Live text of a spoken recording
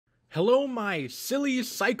Hello my silly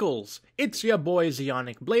cycles, it's your boy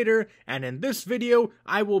Zeonic Blader, and in this video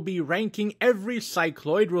I will be ranking every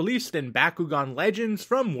Cycloid released in Bakugan Legends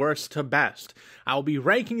from worst to best. I will be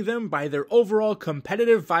ranking them by their overall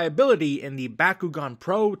competitive viability in the Bakugan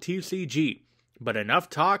Pro TCG. But enough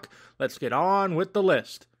talk, let's get on with the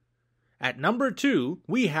list. At number 2,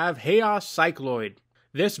 we have Haos Cycloid.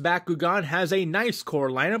 This Bakugan has a nice core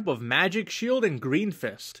lineup of Magic Shield and Green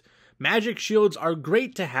Fist. Magic Shields are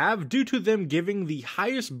great to have due to them giving the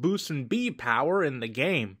highest boost in B power in the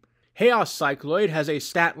game. Haos Cycloid has a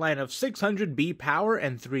stat line of 600 B power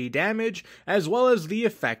and 3 damage, as well as the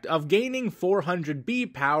effect of gaining 400 B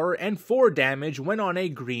power and 4 damage when on a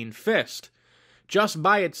Green Fist. Just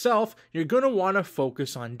by itself, you're going to want to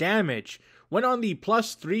focus on damage. When on the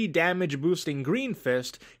plus 3 damage boosting Green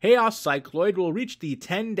Fist, Haos Cycloid will reach the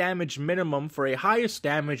 10 damage minimum for a highest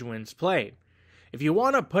damage wins play. If you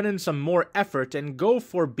want to put in some more effort and go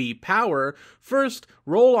for B power, first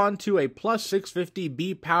roll onto a plus 650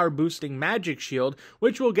 B power boosting Magic Shield,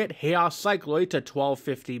 which will get Haos Cycloid to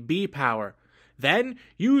 1250 B power. Then,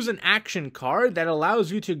 use an action card that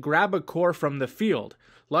allows you to grab a core from the field.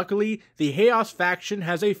 Luckily, the Haos faction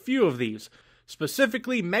has a few of these,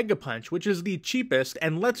 specifically Mega Punch, which is the cheapest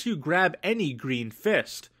and lets you grab any Green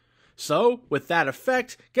Fist. So, with that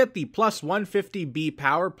effect, get the plus 150 B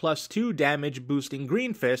power plus 2 damage boosting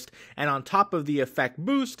Green Fist, and on top of the effect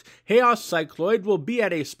boost, Haos Cycloid will be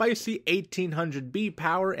at a spicy 1800 B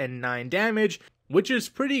power and 9 damage, which is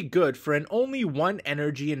pretty good for an only 1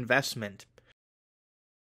 energy investment.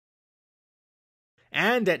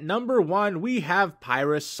 And at number 1 we have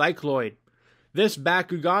Pyrus Cycloid. This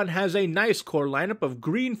Bakugan has a nice core lineup of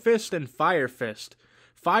Green Fist and Fire Fist.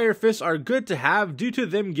 Fire Fists are good to have due to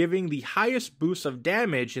them giving the highest boost of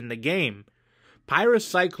damage in the game. Pyrus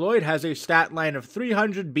Cycloid has a stat line of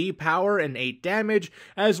 300 B power and 8 damage,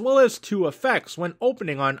 as well as 2 effects when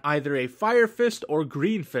opening on either a Fire Fist or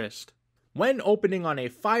Green Fist. When opening on a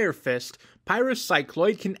Fire Fist, Pyrus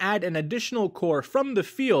Cycloid can add an additional core from the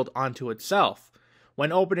field onto itself.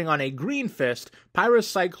 When opening on a Green Fist,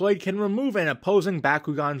 Pyrus Cycloid can remove an opposing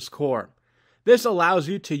Bakugan's core. This allows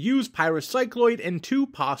you to use Pyrus Cycloid in 2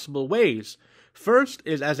 possible ways. First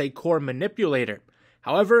is as a core manipulator.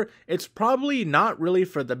 However, it's probably not really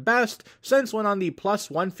for the best, since when on the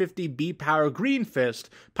plus 150 B power Green Fist,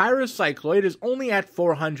 Pyrus Cycloid is only at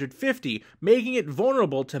 450, making it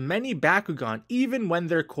vulnerable to many Bakugan even when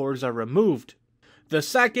their cores are removed. The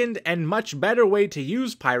second and much better way to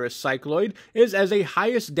use Pyrus Cycloid is as a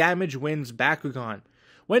highest damage wins Bakugan.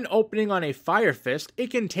 When opening on a Fire Fist, it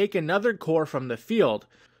can take another core from the field.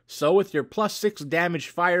 So with your plus 6 damage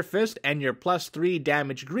Fire Fist and your plus 3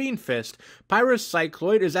 damage Green Fist, Pyrus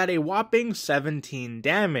Cycloid is at a whopping 17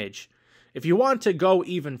 damage. If you want to go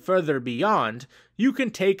even further beyond, you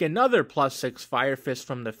can take another plus 6 Fire Fist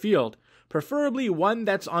from the field, preferably one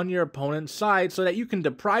that's on your opponent's side so that you can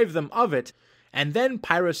deprive them of it, and then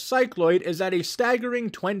Pyrus Cycloid is at a staggering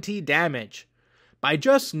 20 damage. By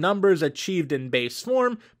just numbers achieved in base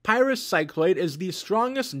form, Pyrus Cycloid is the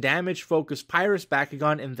strongest damage-focused Pyrus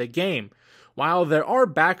Bakugan in the game. While there are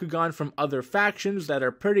Bakugan from other factions that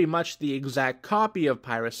are pretty much the exact copy of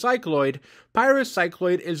Pyrus Cycloid, Pyrus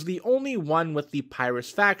Cycloid is the only one with the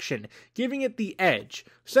Pyrus faction, giving it the edge,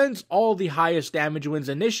 since all the highest damage wins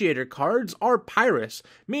initiator cards are Pyrus,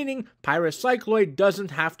 meaning Pyrus Cycloid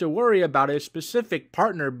doesn't have to worry about a specific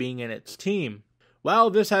partner being in its team.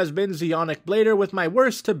 Well, this has been Zeonic Blader with my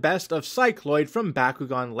worst to best of Cycloid from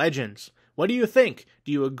Bakugan Legends. What do you think?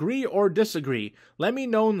 Do you agree or disagree? Let me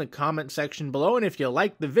know in the comment section below, and if you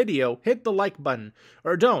liked the video, hit the like button.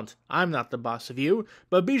 Or don't, I'm not the boss of you,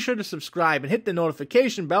 but be sure to subscribe and hit the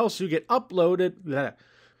notification bell so you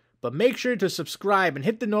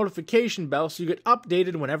get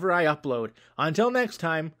updated whenever I upload. Until next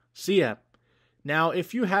time, see ya. Now,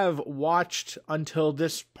 if you have watched until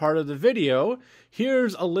this part of the video,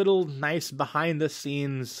 here's a little nice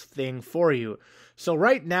behind-the-scenes thing for you. So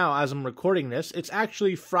right now, as I'm recording this, it's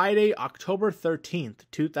actually Friday, October 13th,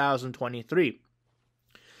 2023.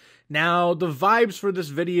 Now, the vibes for this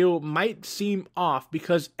video might seem off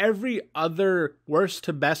because every other worst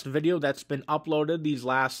to best video that's been uploaded these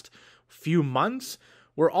last few months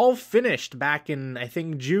were all finished back in, I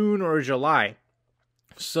think, June or July.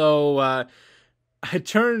 So, it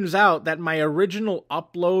turns out that my original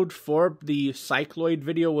upload for the Cycloid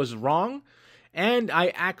video was wrong, and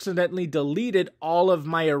I accidentally deleted all of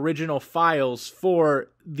my original files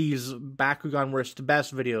for these Bakugan Worst to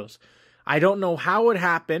Best videos. I don't know how it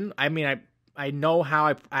happened. I mean, I know how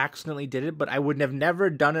I accidentally did it, but I would have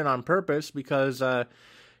never done it on purpose because,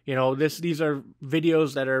 you know, these are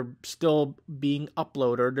videos that are still being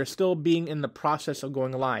uploaded, or they're still being in the process of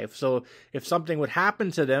going live. So if something would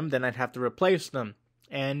happen to them, then I'd have to replace them.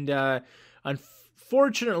 And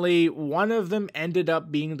unfortunately, one of them ended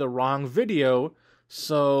up being the wrong video.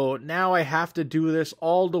 So now I have to do this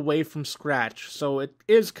all the way from scratch. So it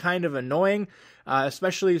is kind of annoying,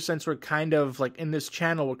 especially since we're kind of, like, in this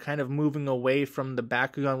channel, we're kind of moving away from the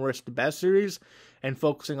Bakugan Worst the Best series and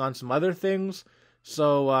focusing on some other things.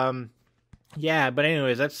 So, yeah, but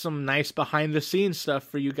anyways, that's some nice behind-the-scenes stuff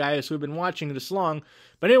for you guys who've been watching this long.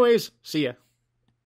 But anyways, see ya.